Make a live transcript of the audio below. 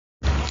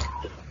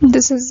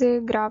This is a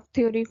graph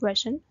theory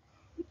question.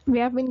 We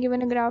have been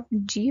given a graph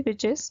G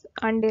which is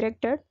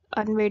undirected,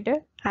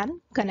 unweighted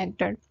and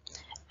connected.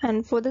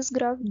 And for this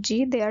graph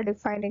G, they are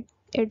defining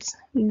its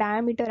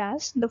diameter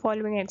as the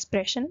following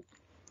expression.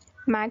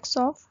 Max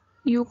of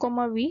u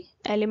comma v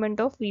element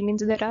of v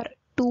means there are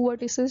two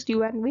vertices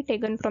u and v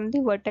taken from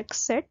the vertex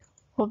set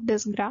of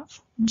this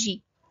graph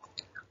G.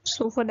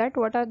 So for that,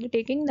 what are they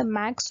taking? The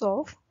max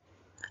of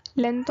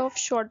length of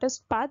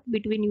shortest path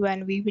between u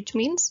and v, which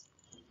means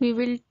we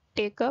will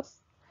take up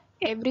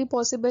every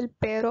possible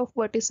pair of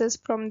vertices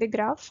from the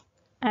graph,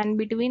 and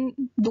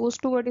between those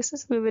two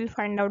vertices we will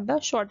find out the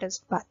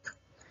shortest path,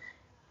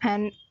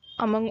 and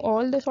among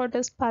all the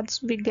shortest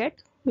paths we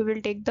get, we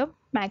will take the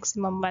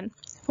maximum one.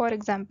 For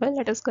example,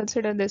 let us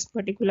consider this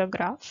particular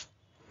graph.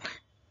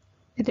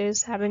 It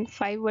is having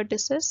 5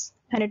 vertices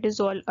and it is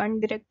all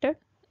undirected,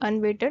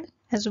 unweighted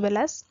as well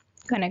as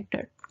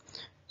connected.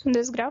 So in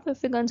this graph,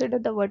 if we consider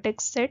the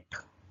vertex set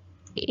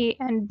A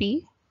and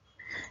B,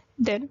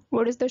 then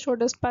what is the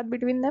shortest path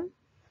between them?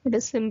 It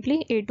is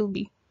simply A to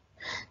B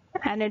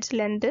and its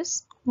length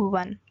is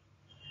 1.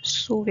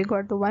 So we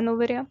got 1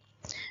 over here.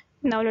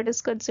 Now let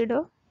us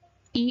consider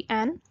E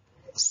and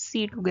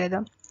C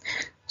together.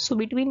 So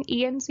between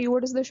E and C,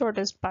 what is the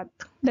shortest path?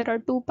 There are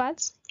two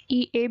paths,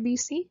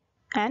 EABC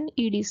and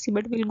EDC,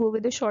 but we'll go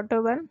with the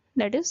shorter one,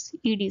 that is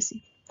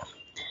EDC.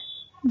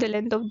 The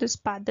length of this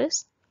path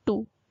is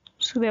 2.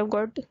 So we have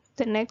got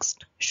the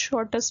next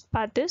shortest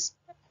path is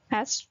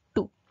as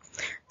 2.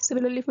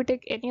 Similarly, if we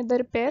take any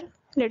other pair,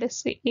 let us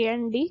say A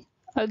and D,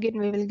 again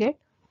we will get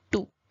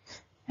 2.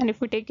 And if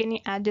we take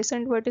any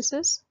adjacent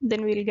vertices,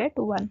 then we will get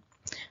 1.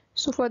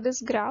 So for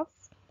this graph,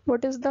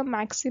 what is the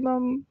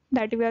maximum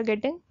that we are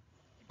getting?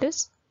 It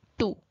is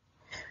 2.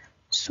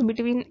 So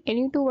between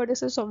any two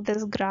vertices of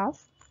this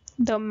graph,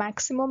 the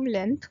maximum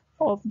length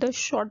of the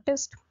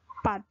shortest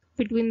path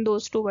between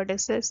those two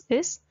vertices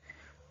is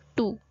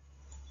 2.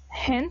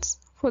 Hence,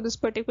 for this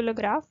particular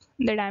graph,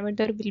 the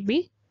diameter will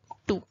be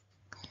 2.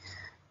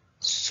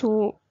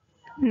 So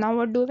now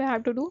what do we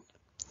have to do?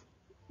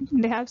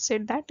 They have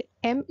said that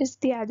M is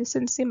the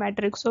adjacency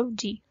matrix of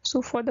G.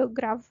 So for the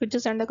graph which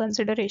is under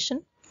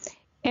consideration,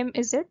 M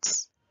is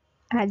its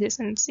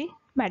adjacency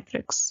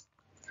matrix.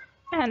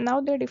 And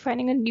now they're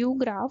defining a new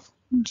graph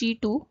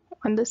G2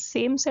 on the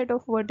same set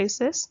of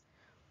vertices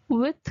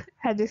with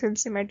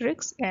adjacency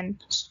matrix N.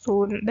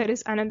 So there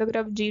is another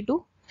graph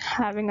G2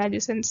 having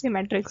adjacency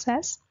matrix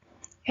as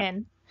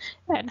N.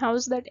 And how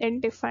is that N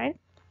defined?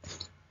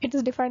 It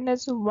is defined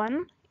as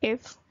 1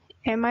 if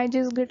Mij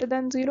is greater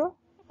than 0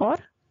 or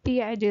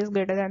Pij is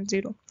greater than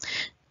 0.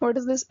 What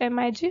is this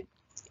Mij?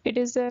 It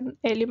is an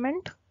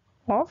element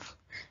of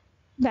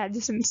the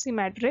adjacency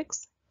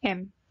matrix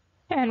M.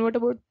 And what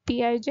about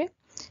Pij?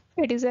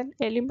 It is an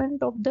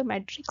element of the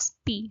matrix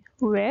P,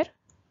 where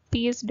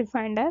P is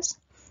defined as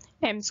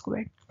M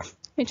squared,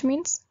 which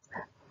means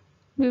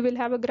we will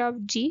have a graph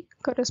G.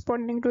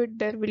 Corresponding to it,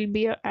 there will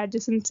be an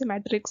adjacency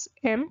matrix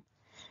M,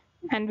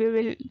 and we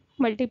will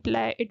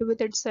multiply it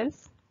with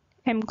itself,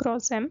 M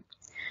cross M.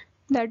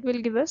 That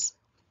will give us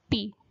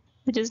P,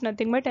 which is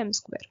nothing but M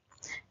square.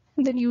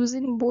 Then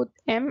using both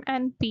M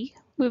and P,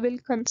 we will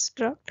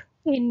construct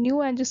a new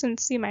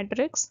adjacency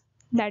matrix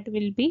that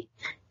will be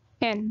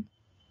N,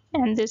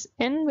 and this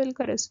N will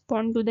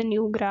correspond to the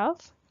new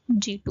graph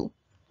G2.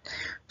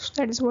 So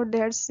that is what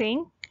they are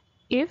saying.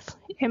 If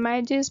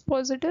Mij is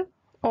positive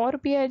or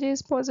Pij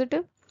is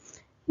positive,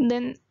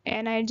 then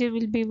Nij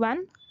will be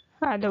 1,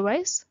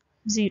 otherwise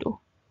 0.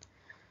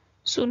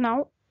 So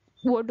now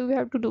what do we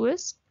have to do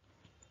is,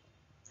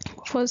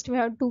 first we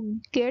have to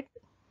get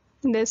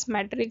this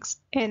matrix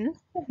N,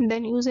 and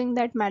then using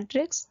that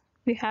matrix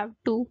we have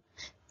to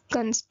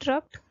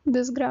construct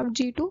this graph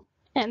G2,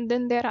 and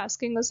then they are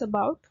asking us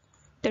about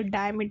the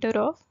diameter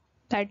of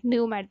that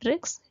new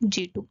matrix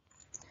G2.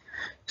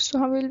 So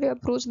how will we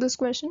approach this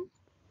question?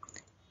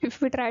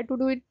 If we try to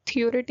do it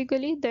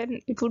theoretically,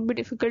 then it would be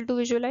difficult to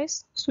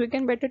visualize. So we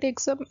can better take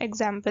some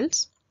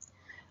examples.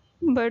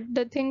 But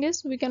the thing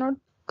is, we cannot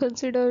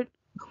consider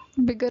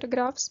bigger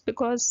graphs,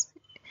 because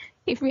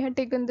if we had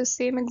taken the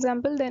same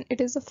example, then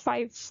it is a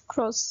 5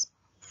 cross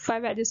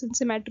 5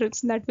 adjacency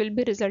matrix that will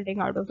be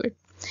resulting out of it.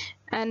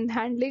 And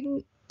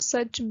handling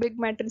such big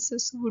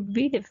matrices would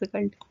be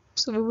difficult.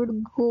 So we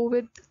would go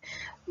with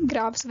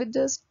graphs with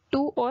just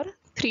 2 or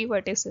 3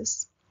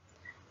 vertices.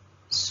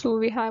 So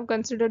we have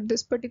considered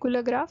this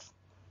particular graph.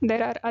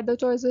 There are other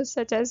choices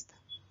such as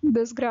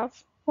this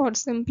graph, or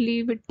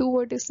simply with 2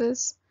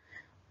 vertices,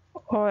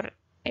 or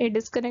a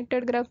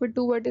disconnected graph with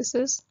 2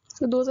 vertices.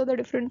 So those are the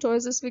different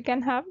choices we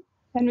can have,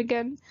 and we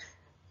can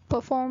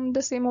perform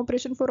the same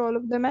operation for all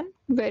of them and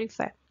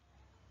verify.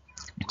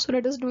 So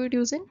let us do it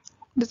using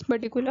this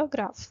particular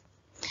graph.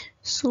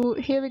 So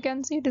here we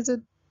can see it is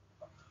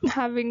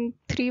having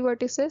 3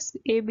 vertices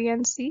A, B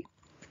and C,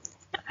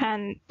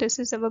 and this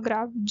is our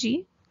graph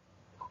G.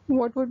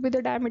 What would be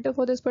the diameter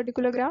for this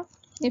particular graph?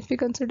 If we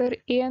consider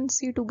A and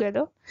C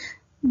together,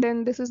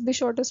 then this is the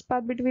shortest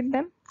path between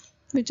them,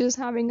 which is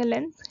having a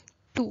length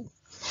 2.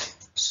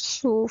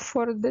 So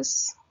for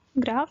this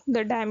graph,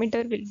 the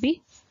diameter will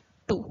be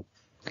 2.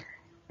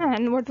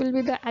 And what will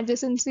be the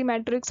adjacency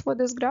matrix for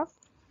this graph?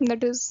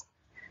 That is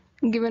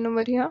given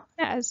over here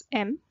as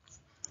M.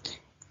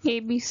 A,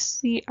 B,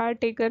 C are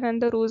taken in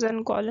the rows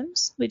and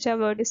columns which are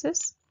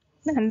vertices,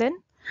 and then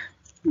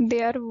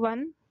they are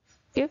 1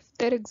 if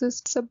there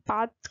exists a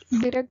path,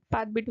 direct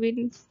path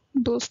between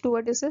those two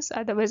vertices,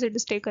 otherwise it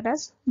is taken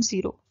as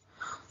 0.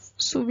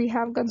 So we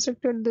have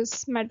constructed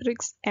this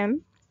matrix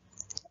M,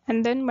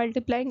 and then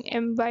multiplying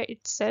M by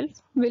itself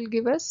will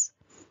give us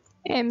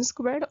M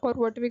squared, or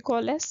what we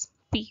call as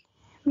P.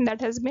 That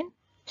has been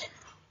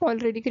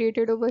already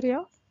created over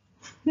here,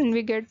 and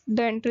we get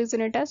the entries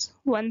in it as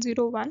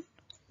 101,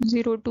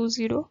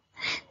 020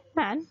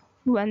 and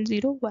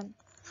 101.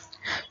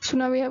 So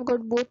now we have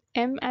got both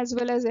M as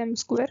well as M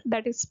square,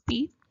 that is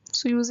P.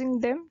 So using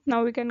them,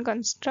 now we can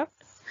construct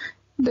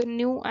the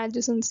new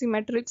adjacency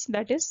matrix,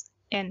 that is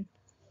N.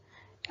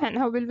 And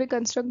how will we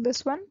construct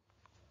this one?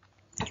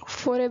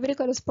 For every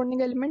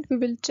corresponding element, we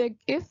will check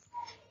if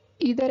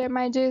either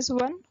Mij is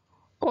 1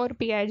 or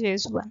Pij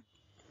is 1.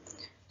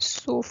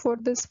 So for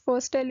this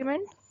first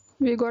element,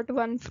 we got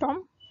 1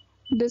 from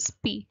this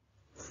P.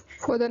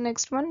 For the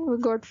next one, we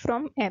got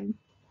from M.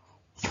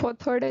 For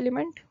third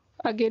element,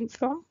 again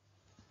from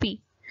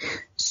P.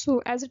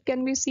 So as it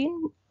can be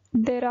seen,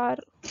 there are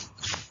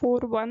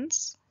 4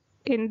 ones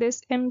in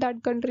this M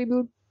that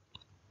contribute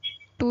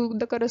to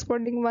the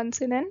corresponding ones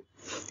in N,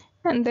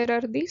 and there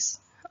are these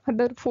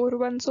other 4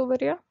 ones over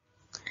here.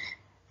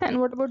 And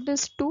what about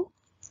this 2?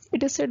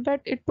 It is said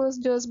that it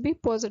must just be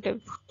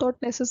positive, not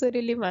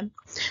necessarily 1.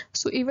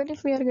 So even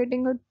if we are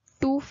getting a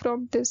 2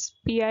 from this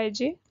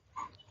Pij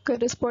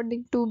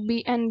corresponding to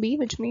B and B,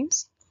 which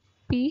means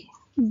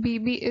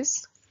PBB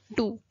is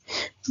 2.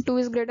 2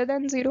 is greater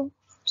than 0,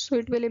 so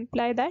it will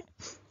imply that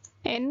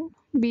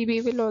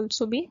NBB will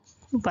also be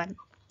 1.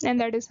 And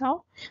that is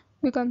how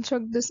we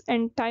construct this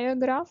entire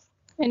graph,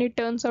 and it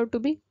turns out to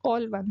be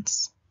all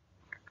ones.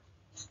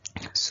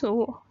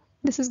 So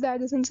this is the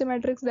adjacency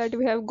matrix that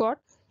we have got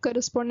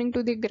corresponding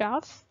to the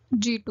graph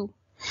G2.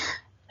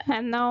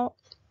 And now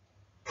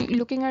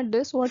looking at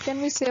this, what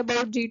can we say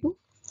about G2?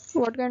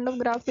 What kind of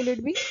graph will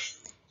it be?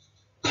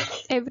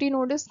 Every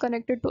node is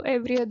connected to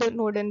every other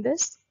node in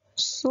this,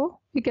 so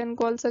we can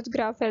call such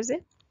graph as a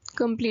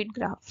complete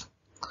graph.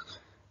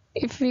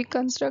 If we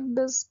construct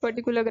this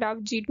particular graph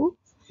G2,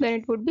 then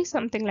it would be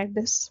something like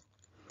this: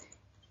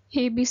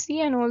 A, B, C,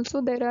 and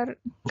also there are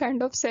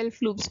kind of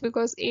self loops,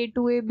 because A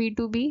to A, B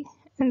to B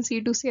and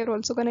C to C are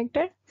also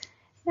connected,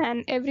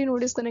 and every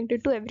node is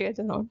connected to every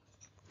other node.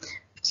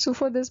 So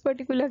for this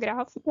particular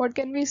graph, what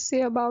can we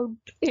say about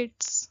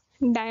its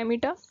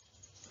diameter?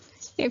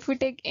 If we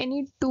take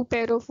any two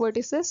pair of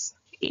vertices,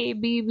 A,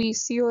 B, B,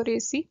 C or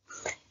AC,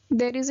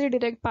 there is a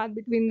direct path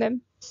between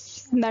them,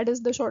 and that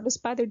is the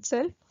shortest path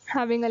itself,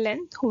 having a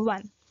length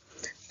 1.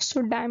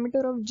 So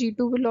diameter of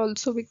G2 will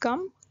also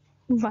become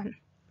 1.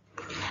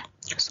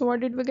 So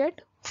what did we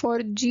get?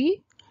 For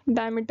G,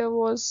 diameter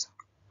was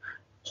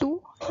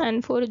 2,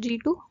 and for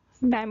G2,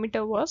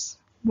 diameter was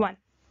 1.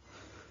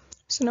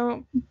 So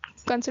now,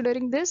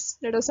 considering this,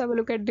 let us have a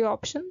look at the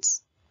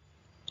options.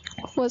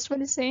 First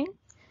one is saying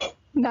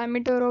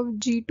diameter of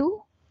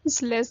G2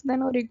 is less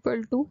than or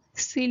equal to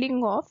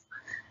ceiling of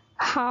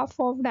half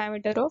of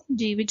diameter of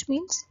G, which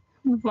means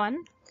 1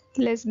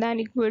 less than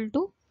equal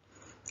to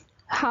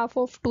half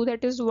of 2,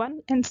 that is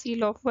 1, and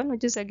ceil of 1,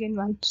 which is again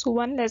 1. So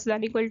 1 less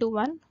than equal to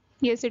 1,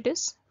 yes, it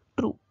is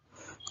true.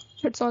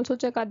 Let's also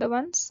check other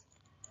ones.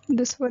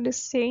 This one is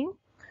saying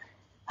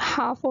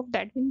half of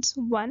that, means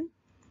 1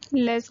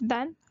 less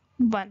than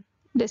 1.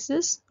 This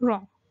is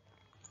wrong.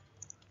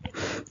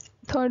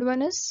 Third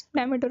one is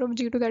diameter of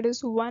G2, that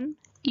is 1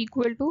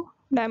 equal to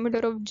diameter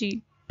of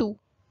G2.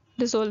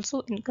 This is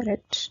also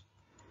incorrect.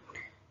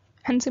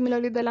 And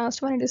similarly, the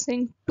last one, it is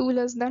saying 2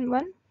 less than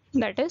 1.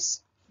 That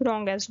is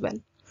wrong as well.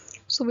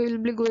 So we will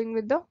be going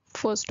with the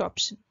first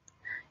option.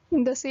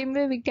 In the same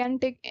way, we can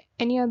take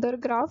any other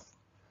graph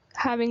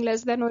having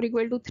less than or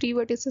equal to 3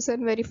 vertices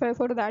and verify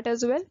for that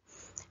as well,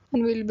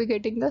 and we will be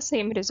getting the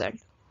same result.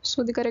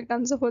 So the correct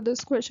answer for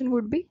this question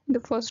would be the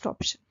first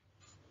option.